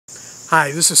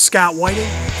Hi, this is Scott Whiting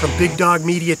from Big Dog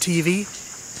Media TV.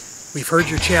 We've heard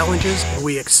your challenges and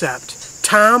we accept.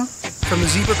 Tom from the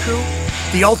Zebra Crew,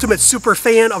 the ultimate super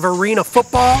fan of arena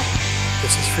football,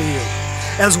 this is for you.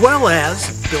 As well as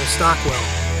Bill Stockwell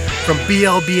from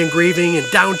BLB Engraving in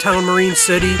downtown Marine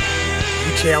City.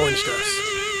 He challenged us.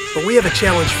 But we have a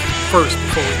challenge first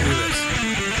before we do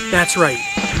this. That's right.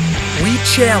 We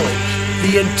challenge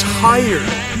the entire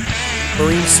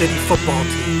Marine City football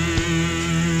team.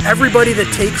 Everybody that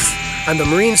takes on the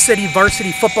Marine City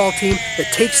varsity football team that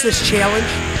takes this challenge,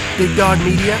 Big Dog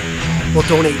Media, will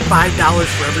donate $5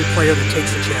 for every player that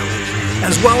takes the challenge.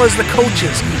 As well as the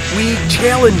coaches, we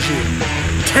challenge you.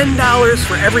 $10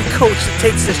 for every coach that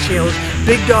takes this challenge,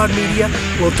 Big Dog Media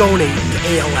will donate to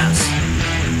ALS.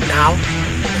 Now,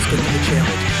 let's get to the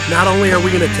challenge. Not only are we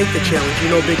going to take the challenge,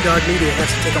 you know Big Dog Media has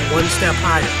to take it one step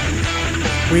higher.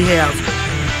 We have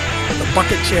the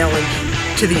bucket challenge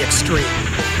to the extreme.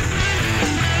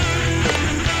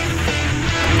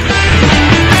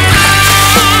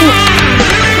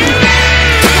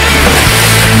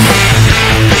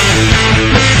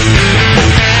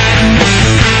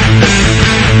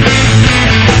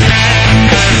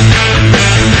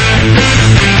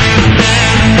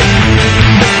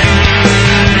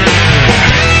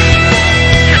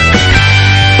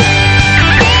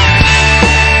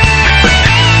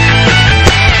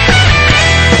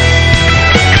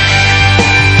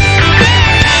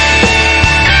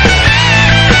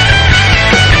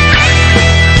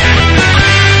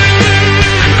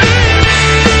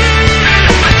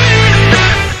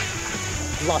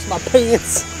 Lost my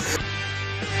pants.